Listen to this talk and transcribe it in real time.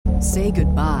Say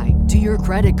goodbye to your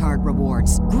credit card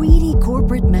rewards. Greedy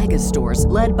corporate mega stores,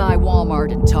 led by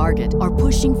Walmart and Target, are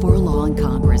pushing for a law in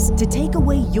Congress to take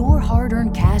away your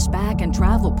hard-earned cash back and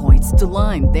travel points to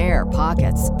line their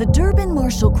pockets. The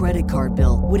Durbin-Marshall credit card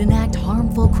bill would enact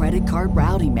harmful credit card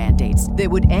routing mandates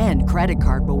that would end credit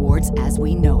card rewards as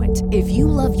we know it. If you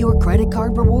love your credit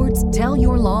card rewards, tell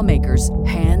your lawmakers,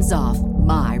 hands off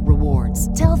my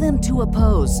rewards. Tell them to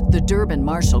oppose the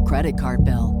Durbin-Marshall credit card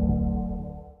bill.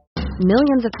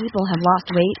 Millions of people have lost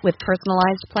weight with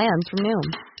personalized plans from Noom.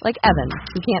 Like Evan,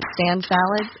 who can't stand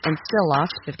salads and still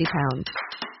lost 50 pounds.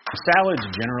 Salads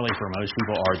generally for most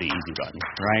people are the easy button,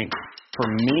 right? For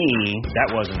me,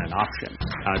 that wasn't an option.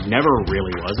 I never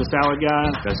really was a salad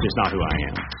guy. That's just not who I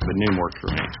am. But Noom worked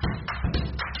for me.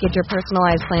 Get your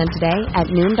personalized plan today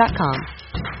at Noom.com.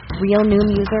 Real Noom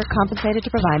user compensated to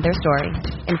provide their story.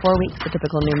 In 4 weeks, the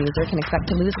typical Noom user can expect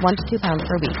to lose 1 to 2 pounds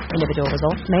per week. Individual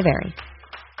results may vary.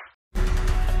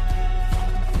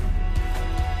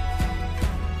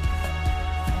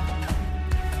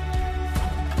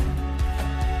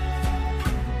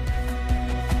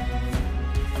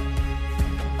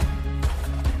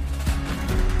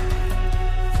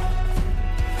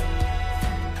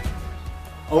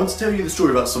 I want to tell you the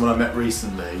story about someone I met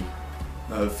recently.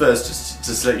 First,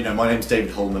 just to let you know, my name's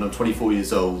David Holman, I'm 24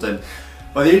 years old, and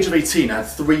by the age of 18 I had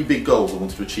 3 big goals I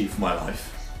wanted to achieve for my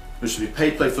life, which would be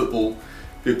paid to play football,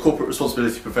 be a corporate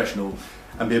responsibility professional,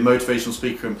 and be a motivational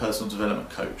speaker and personal development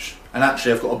coach. And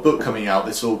actually I've got a book coming out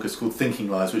this August called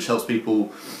Thinking Lies, which helps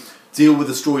people deal with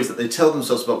the stories that they tell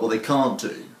themselves about what they can't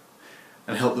do,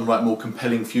 and help them write a more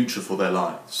compelling future for their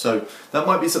lives. So that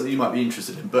might be something you might be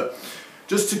interested in. But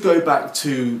just to go back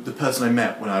to the person I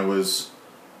met when I was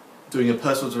doing a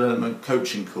personal development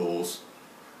coaching course,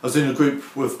 I was in a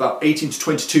group with about 18 to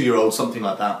 22 year olds, something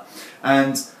like that.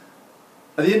 And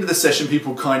at the end of the session,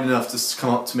 people were kind enough to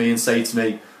come up to me and say to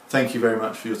me, "Thank you very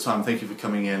much for your time, thank you for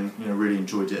coming in, really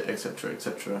enjoyed it, etc,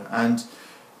 etc."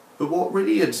 But what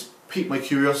really had piqued my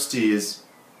curiosity is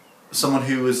someone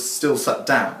who was still sat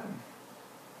down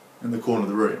in the corner of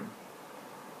the room.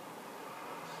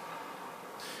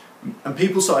 And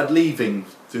people started leaving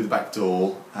through the back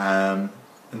door, and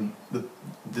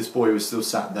this boy was still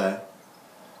sat there.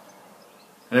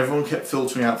 And everyone kept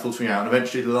filtering out, and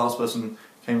eventually the last person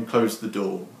came and closed the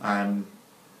door, and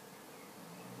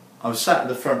I was sat at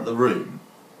the front of the room,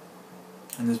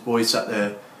 and this boy sat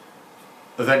there,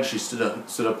 eventually stood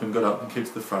up and got up and came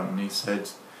to the front, and he said,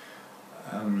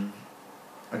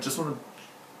 I just want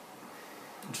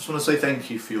to say thank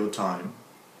you for your time.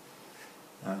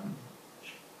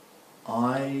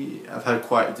 I have had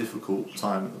quite a difficult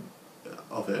time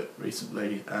of it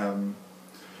recently.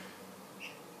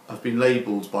 I've been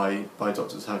labelled by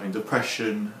doctors having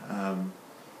depression,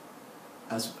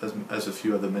 as a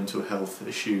few other mental health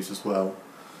issues as well.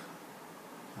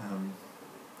 And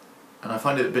I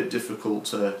find it a bit difficult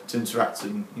to interact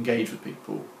and engage with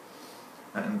people.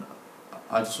 And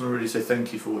I just want to really say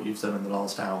thank you for what you've done in the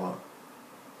last hour.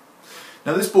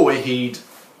 Now this boy, he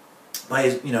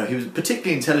was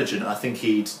particularly intelligent. I think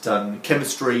he'd done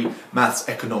chemistry, maths,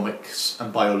 economics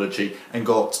and biology and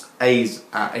got A's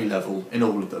at A level in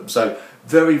all of them. So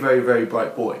very, very, very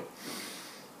bright boy.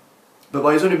 But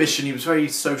by his own admission, he was very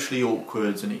socially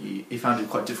awkward and he found it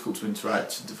quite difficult to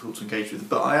interact and difficult to engage with.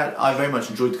 But I very much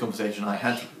enjoyed the conversation I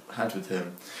had with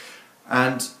him.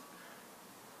 And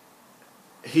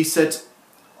he said,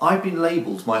 "I've been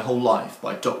labelled my whole life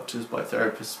by doctors, by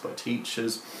therapists, by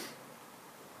teachers,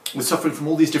 with suffering from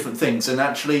all these different things, and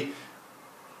actually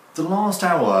the last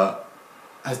hour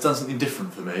has done something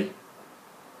different for me.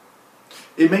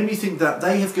 It made me think that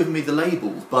they have given me the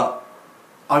labels, but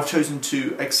I've chosen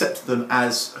to accept them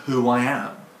as who I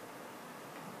am.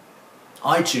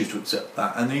 I choose to accept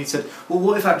that." And then he said, "Well,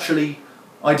 what if actually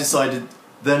I decided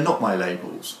they're not my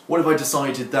labels? What if I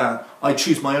decided that I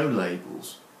choose my own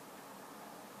labels?"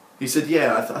 He said,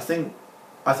 "Yeah, I think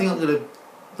I'm going to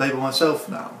label myself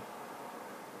now."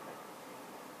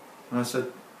 And I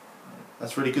said,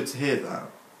 "That's really good to hear that."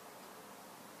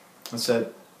 I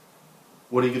said,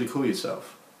 "What are you going to call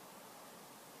yourself?"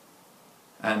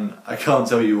 And I can't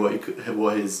tell you what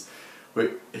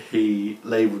he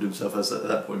labelled himself as at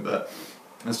that point, but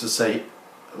let's just say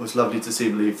it was lovely to see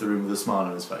him leave the room with a smile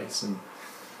on his face. And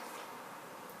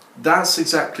that's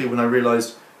exactly when I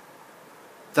realised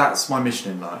that's my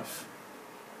mission in life.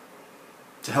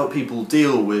 To help people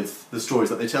deal with the stories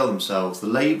that they tell themselves, the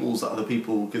labels that other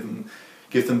people give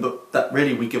them, but that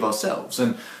really we give ourselves.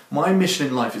 And my mission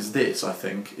in life is this, I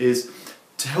think, is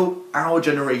to help our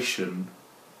generation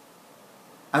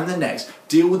and the next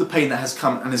deal with the pain that has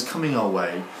come and is coming our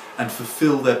way and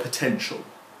fulfill their potential.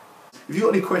 if you've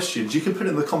got any questions, you can put it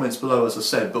in the comments below, as I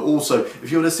said, but also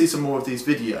if you want to see some more of these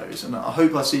videos, and I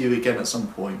hope I see you again at some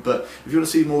point, but if you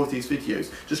want to see more of these videos,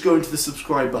 just go into the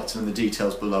subscribe button and the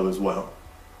details below as well.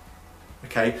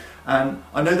 Okay, and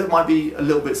I know that might be a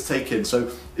little bit to take in,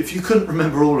 so if you couldn't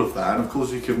remember all of that, and of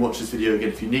course you can watch this video again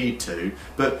if you need to,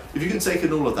 but if you can take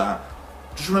in all of that,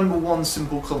 just remember one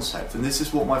simple concept, and this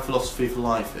is what my philosophy for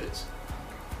life is.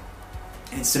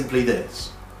 It's simply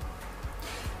this: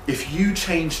 if you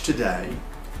change today,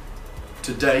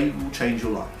 today will change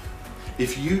your life.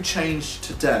 If you change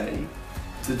today,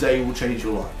 today will change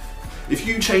your life. If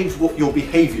you change your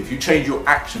behaviour, if you change your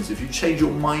actions, if you change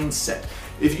your mindset,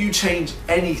 if you change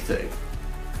anything,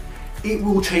 it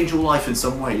will change your life in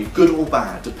some way, good or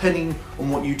bad, depending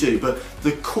on what you do. But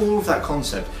the core of that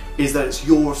concept is that it's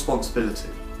your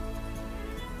responsibility.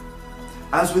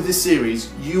 As with this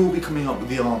series, you will be coming up with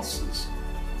the answers.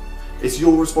 It's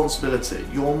your responsibility,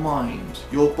 your mind,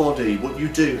 your body, what you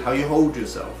do, how you hold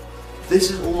yourself. This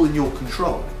is all in your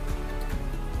control.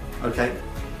 Okay?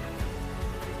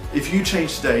 If you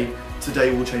change today,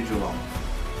 today will change your life.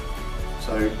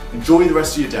 So enjoy the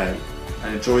rest of your day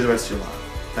and enjoy the rest of your life.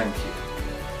 Thank you.